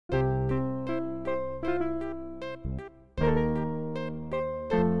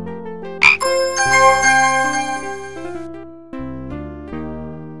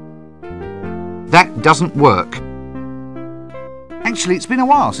That doesn't work. Actually, it's been a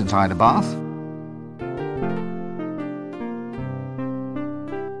while since I had a bath.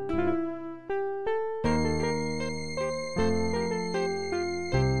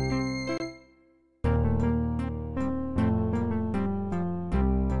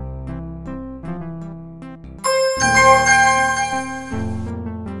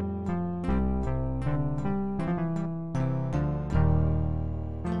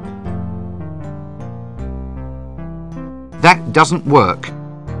 That doesn't work.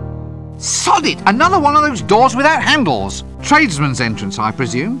 Sod it! Another one of those doors without handles. Tradesman's entrance, I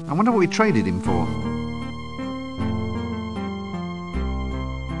presume. I wonder what we traded him for.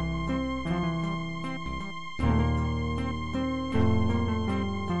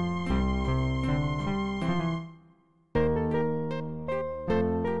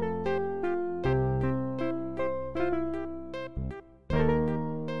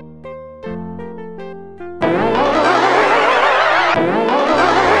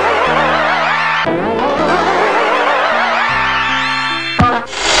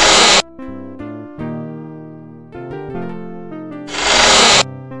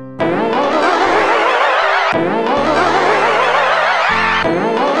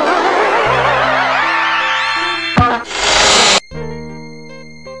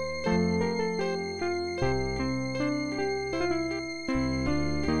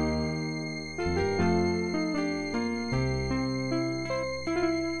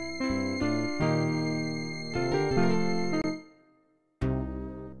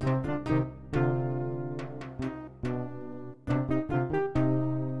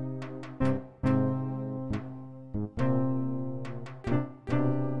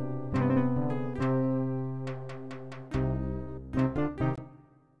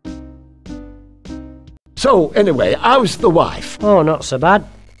 So, anyway, how's the wife? Oh, not so bad.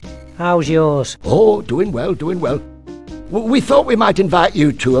 How's yours? Oh, doing well, doing well. We thought we might invite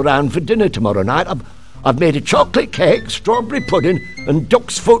you two around for dinner tomorrow night. I've made a chocolate cake, strawberry pudding and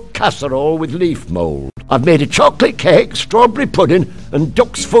duck's foot casserole with leaf mould. I've made a chocolate cake, strawberry pudding and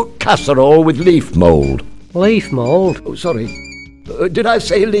duck's foot casserole with leaf mould. Leaf mould? Oh, sorry. Did I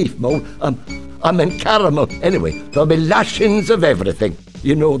say leaf mould? I meant caramel. Anyway, there'll be lashings of everything.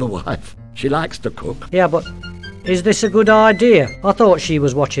 You know the wife. She likes to cook. Yeah, but is this a good idea? I thought she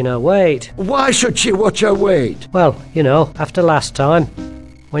was watching her weight. Why should she watch her weight? Well, you know, after last time,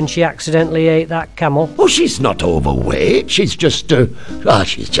 when she accidentally ate that camel. Oh, she's not overweight. She's just,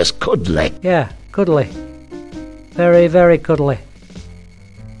 she's just cuddly. Yeah, cuddly. Very, very cuddly.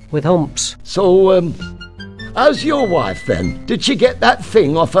 With humps. So, how's your wife then? Did she get that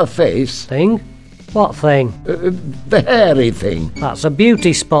thing off her face? Thing? What thing? The hairy thing. That's a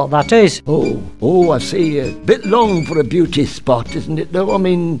beauty spot, that is. Oh, I see. A bit long for a beauty spot, isn't it, though? I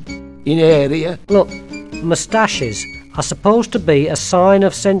mean, in area. Look, moustaches are supposed to be a sign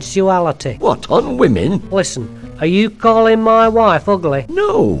of sensuality. What, on women? Listen, are you calling my wife ugly?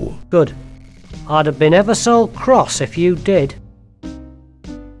 No. Good. I'd have been ever so cross if you did.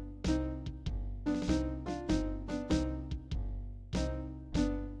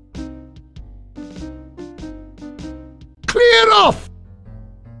 Clear off!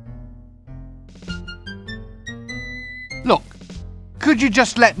 Look, could you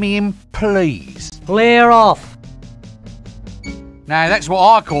just let me in, please? Clear off. Now, that's what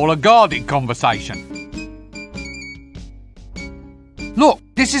I call a guarded conversation. Look,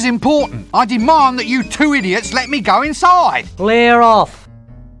 this is important. I demand that you two idiots let me go inside. Clear off.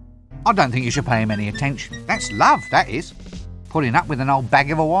 I don't think you should pay him any attention. That's love, that is. Putting up with an old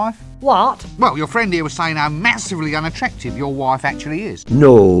bag of a wife. What? Well, your friend here was saying how massively unattractive your wife actually is.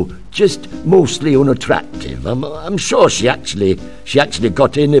 No, just mostly unattractive. I'm sure she actually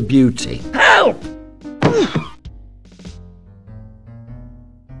got inner beauty. Help!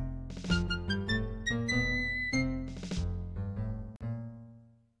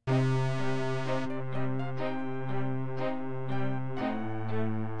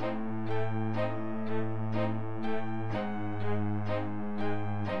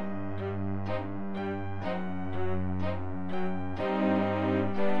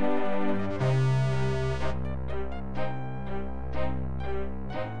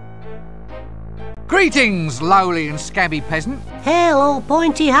 Greetings, lowly and scabby peasant. Hail, old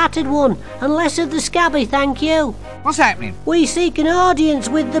pointy-hatted one, and less of the scabby, thank you. What's happening? We seek an audience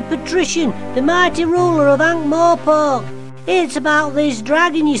with the patrician, the mighty ruler of Ankh-Morpork. It's about this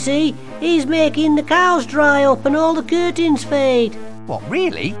dragon, you see. He's making the cows dry up and all the curtains fade. What,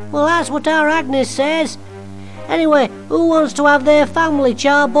 really? Well, that's what our Agnes says. Anyway, who wants to have their family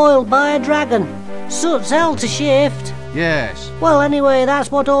char-boiled by a dragon? Suits hell to shift. Yes. Well, anyway,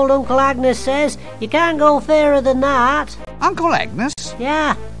 that's what old Uncle Agnes says. You can't go fairer than that. Uncle Agnes?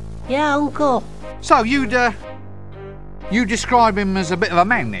 Yeah, Uncle. So you describe him as a bit of a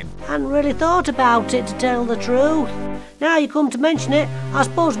man then? Hadn't really thought about it, to tell the truth. Now you come to mention it, I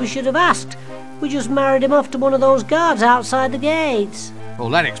suppose we should have asked. We just married him off to one of those guards outside the gates. Well,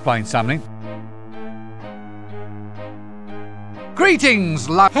 that explains something. Greetings,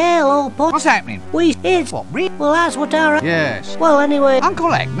 love. Hello, Pot. What's happening? It's... What, really? Well, that's what our... Yes. Well, anyway...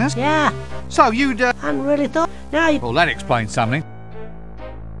 Uncle Agnes? Yeah. So you'd... Hadn't really thought... Now you... Well, that explains something.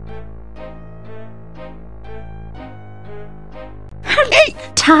 Hey!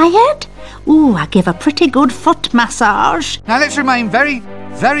 Tired? Ooh, I give a pretty good foot massage. Now let's remain very,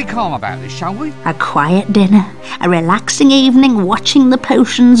 very calm about this, shall we? A quiet dinner, a relaxing evening watching the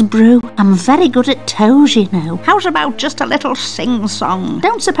potions brew. I'm very good at toes, you know. How's about just a little sing-song?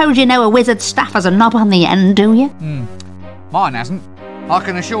 Don't suppose you know a wizard's staff has a knob on the end, do you? Mine hasn't, I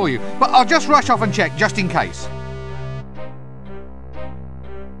can assure you. But I'll just rush off and check, just in case.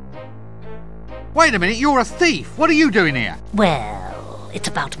 Wait a minute, you're a thief. What are you doing here? Well, it's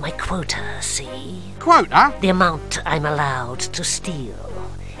about my quota, see? Quota? The amount I'm allowed to steal.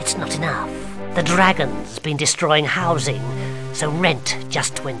 It's not enough. The dragon's been destroying housing, so rent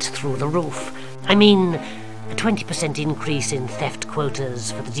just went through the roof. I mean, a 20% increase in theft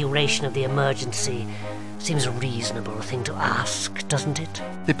quotas for the duration of the emergency seems a reasonable thing to ask, doesn't it?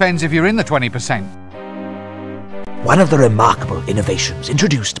 Depends if you're in the 20%. One of the remarkable innovations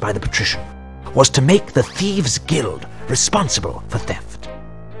introduced by the patrician was to make the Thieves' Guild responsible for theft,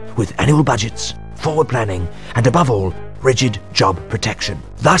 with annual budgets, forward planning, and above all, rigid job protection.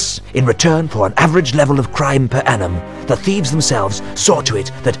 Thus, in return for an average level of crime per annum, the thieves themselves saw to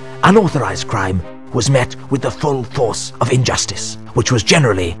it that unauthorized crime was met with the full force of injustice, which was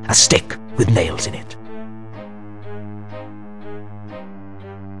generally a stick with nails in it.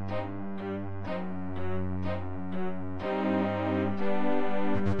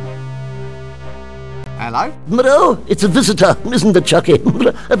 Hello? Mro, it's a visitor, isn't it, Chucky?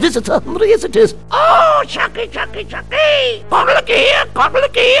 A visitor, yes it is. Oh, Chucky, Chucky, Chucky! Coddle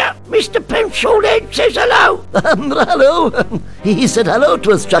here, Mr. Pencil-Head says hello. Hello. He said hello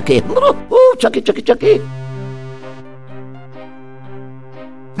to us, Chucky. Oh, Chucky, Chucky, Chucky.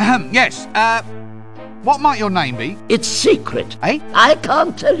 Yes, what might your name be? It's secret. Eh? I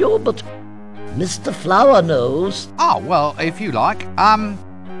can't tell you, but Mr. Flower knows. Oh, well, if you like.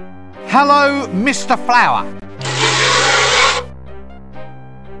 Hello, Mr. Flower.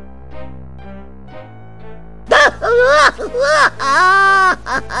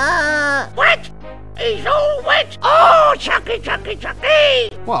 Wet! He's all wet! Oh, Chucky, Chucky,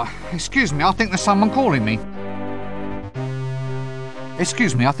 Chucky! Well, excuse me, I think there's someone calling me.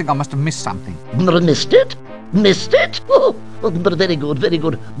 Excuse me, I think I must have missed something. Missed it? Missed it? Oh, very good, very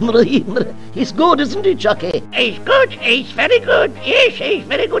good. He's good, isn't he, Chucky? He's good, he's very good. Yes, he's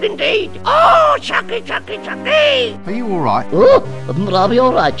very good indeed. Oh, Chucky, Chucky, Chucky! Are you all right? Oh, are we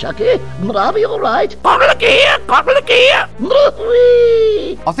all right, Chucky? Are we all right? Coddle here, coddle here!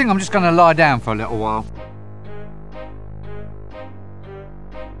 I think I'm just going to lie down for a little while.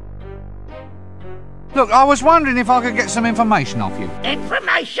 Look, I was wondering if I could get some information off you.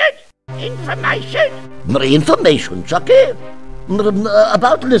 Information? Information? Information, Chucky?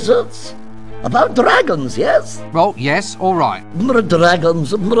 About lizards? About dragons, yes? Well, yes, all right.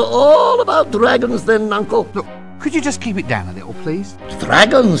 Dragons, all about dragons then, Uncle. Look, could you just keep it down a little, please?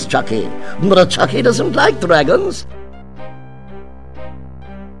 Dragons, Chucky. Chucky doesn't like dragons.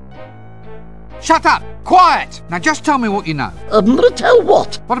 Shut up! Quiet! Now just tell me what you know. Tell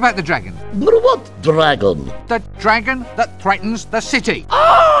what? What about the dragon? What dragon? The dragon that threatens the city.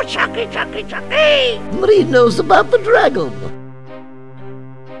 Oh, Chucky, Chucky, Chucky! He knows about the dragon.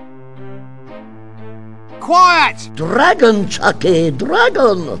 Quiet! Dragon, Chucky,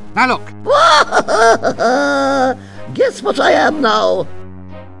 dragon. Now look. Guess what I am now?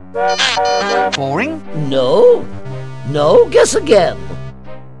 Boring. No, guess again.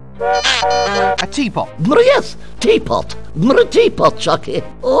 A teapot. Yes, teapot. Teapot, Chucky.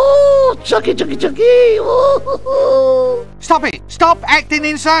 Oh, Chucky, Chucky, Chucky. Oh. Stop it! Stop acting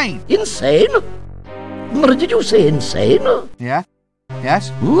insane! Insane? Did you say insane? Yeah?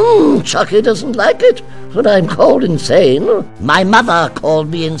 Yes? Chucky doesn't like it when I'm called insane. My mother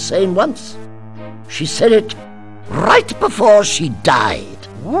called me insane once. She said it right before she died.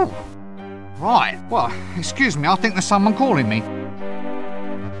 Ooh. Right. Well, excuse me, I think there's someone calling me.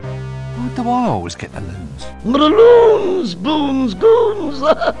 Why do I always get the loons? Loons, boons, goons.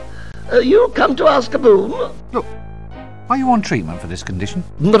 You come to ask a boon? Look, Are you on treatment for this condition?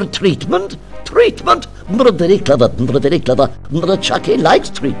 Treatment? Treatment? Very clever, very clever. Chucky likes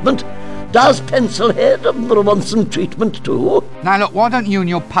treatment. Does Pencilhead want some treatment too? Now look, why don't you and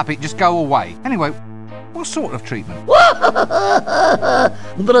your puppet just go away? Anyway, what sort of treatment?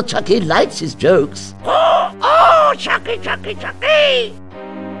 Chucky likes his jokes. Oh, Chucky, Chucky, Chucky!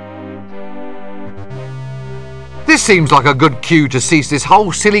 This seems like a good cue to cease this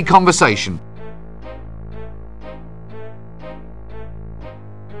whole silly conversation.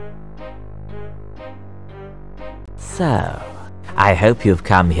 So, I hope you've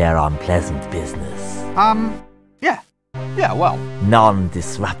come here on pleasant business. Yeah, well.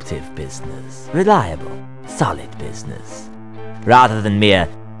 Non-disruptive business. Reliable, solid business. Rather than mere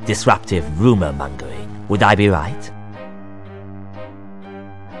disruptive rumour-mongering. Would I be right?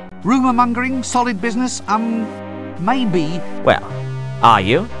 Rumour-mongering, solid business, maybe. Well, are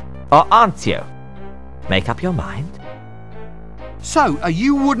you? Or aren't you? Make up your mind. So,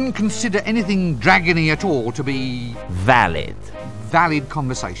 you wouldn't consider anything dragony at all to be... Valid. Valid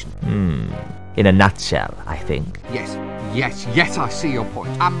conversation? In a nutshell, I think. Yes, I see your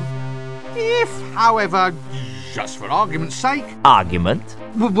point. If, however, just for argument's sake... Argument?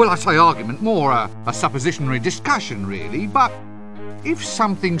 Well, I say argument, more a suppositionary discussion, really, but if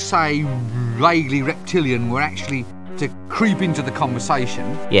something, say, vaguely reptilian were actually to creep into the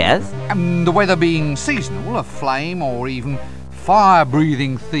conversation... Yes? And the weather being seasonal, a flame or even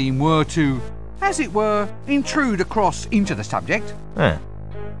fire-breathing theme were to, as it were, intrude across into the subject...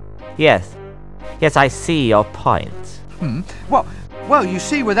 Yes, I see your point. Well, you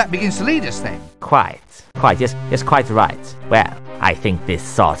see where that begins to lead us then. Quite, yes, quite right. Well, I think this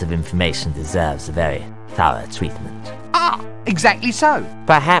sort of information deserves a very thorough treatment. Exactly so.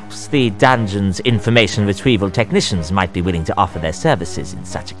 Perhaps the dungeon's information retrieval technicians might be willing to offer their services in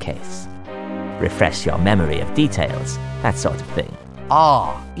such a case. Refresh your memory of details, that sort of thing.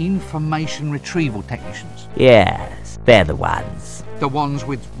 Information retrieval technicians. Yes, they're the ones. The ones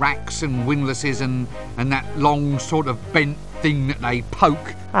with racks and windlasses and that long sort of bent thing that they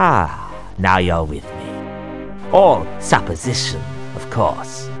poke. Now you're with me. All supposition, of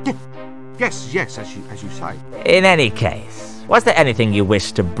course. Yes, as you say. In any case, was there anything you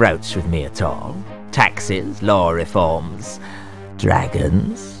wished to broach with me at all? Taxes, law reforms,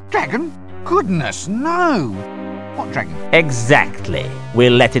 dragons? Dragon? Goodness, no! What dragon? Exactly.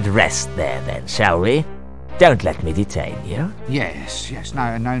 We'll let it rest there then, shall we? Don't let me detain you. Yes,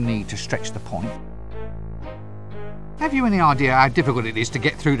 no need to stretch the point. Have you any idea how difficult it is to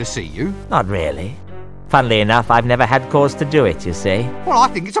get through to see you? Not really. Funnily enough, I've never had cause to do it, you see. Well, I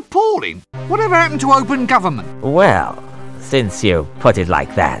think it's appalling. Whatever happened to open government? Well, since you put it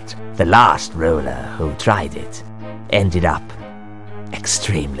like that, the last ruler who tried it ended up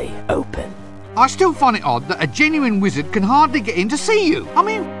extremely open. I still find it odd that a genuine wizard can hardly get in to see you. I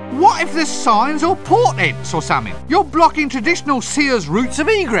mean, what if there's signs or portents or something? You're blocking traditional seers' routes of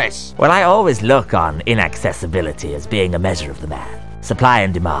egress. Well, I always look on inaccessibility as being a measure of the man. Supply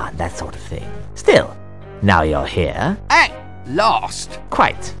and demand, that sort of thing. Still, now you're here... At last.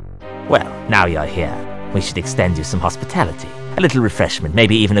 Quite. Well, now you're here, we should extend you some hospitality. A little refreshment,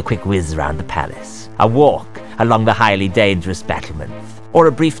 maybe even a quick whiz around the palace. A walk along the highly dangerous battlements. Or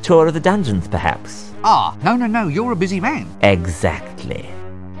a brief tour of the dungeons, perhaps. No, you're a busy man. Exactly.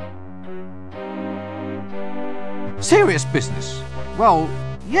 Serious business? Well,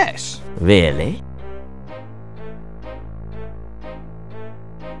 yes. Really?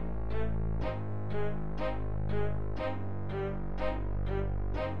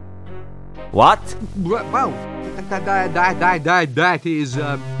 What? Well, that is,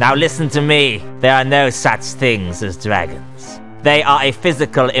 Now listen to me. There are no such things as dragons. They are a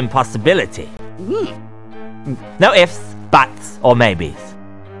physical impossibility. No ifs, buts, or maybes.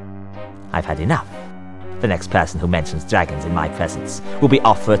 I've had enough. The next person who mentions dragons in my presence will be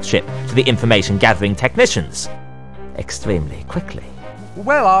off for a trip to the information-gathering technicians. Extremely quickly.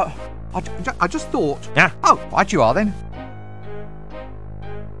 Well, I just thought... Yeah? Oh, right you are then.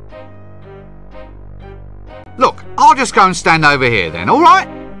 Look, I'll just go and stand over here then, all right?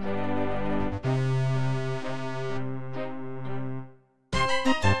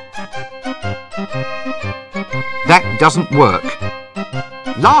 That doesn't work.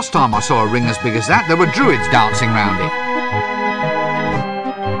 Last time I saw a ring as big as that, there were druids dancing round it.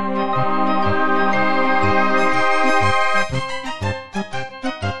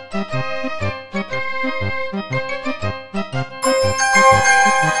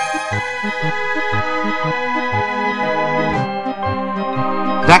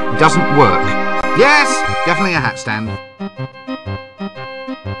 That doesn't work. Yes, definitely a hat stand.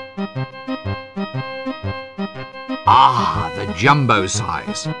 Ah, the jumbo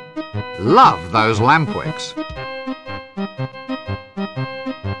size. Love those lampwicks.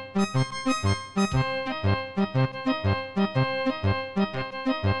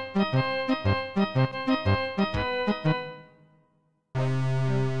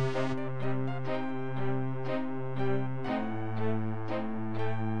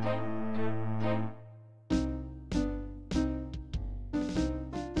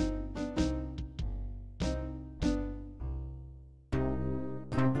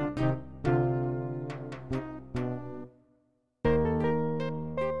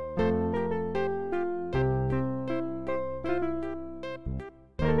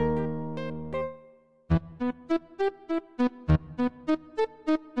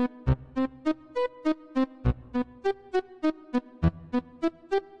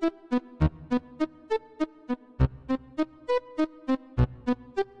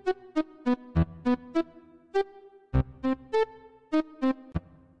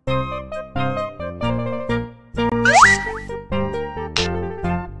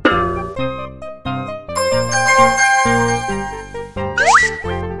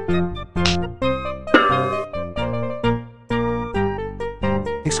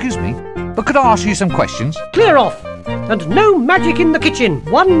 Excuse me, but could I ask you some questions? Clear off! And no magic in the kitchen.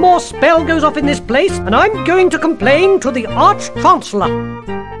 One more spell goes off in this place, and I'm going to complain to the Arch-Chancellor.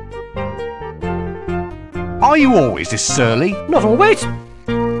 Are you always this surly? Not always.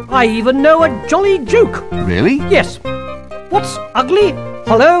 I even know a jolly joke. Really? Yes. What's ugly,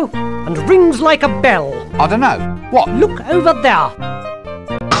 hollow, and rings like a bell? I don't know. What? Look over there.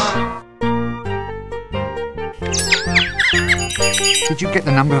 Did you get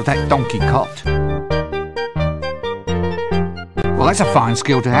the number of that donkey cot? Well, that's a fine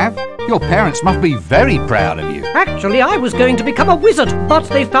skill to have. Your parents must be very proud of you. Actually, I was going to become a wizard, but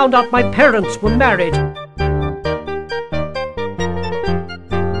they found out my parents were married.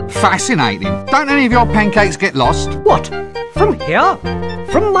 Fascinating. Don't any of your pancakes get lost? What? From here?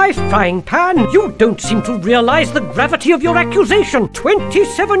 From my frying pan? You don't seem to realise the gravity of your accusation.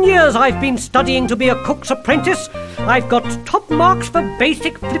 27 years I've been studying to be a cook's apprentice. I've got top marks for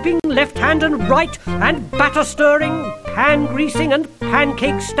basic flipping left hand and right, and batter stirring, pan greasing and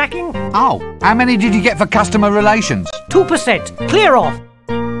pancake stacking. Oh, how many did you get for customer relations? 2%. Clear off.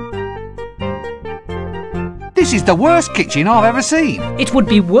 This is the worst kitchen I've ever seen. It would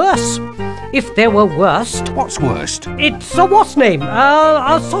be worse if there were worst. What's worst? It's a what's name?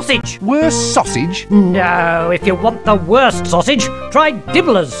 A sausage. Worst sausage? No, if you want the worst sausage, try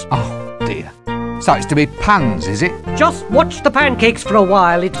Dibblers. Oh, dear. So it's to be puns, is it? Just watch the pancakes for a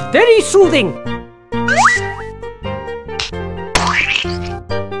while. It's very soothing.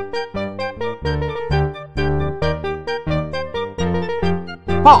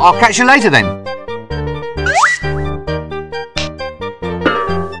 Well, I'll catch you later then.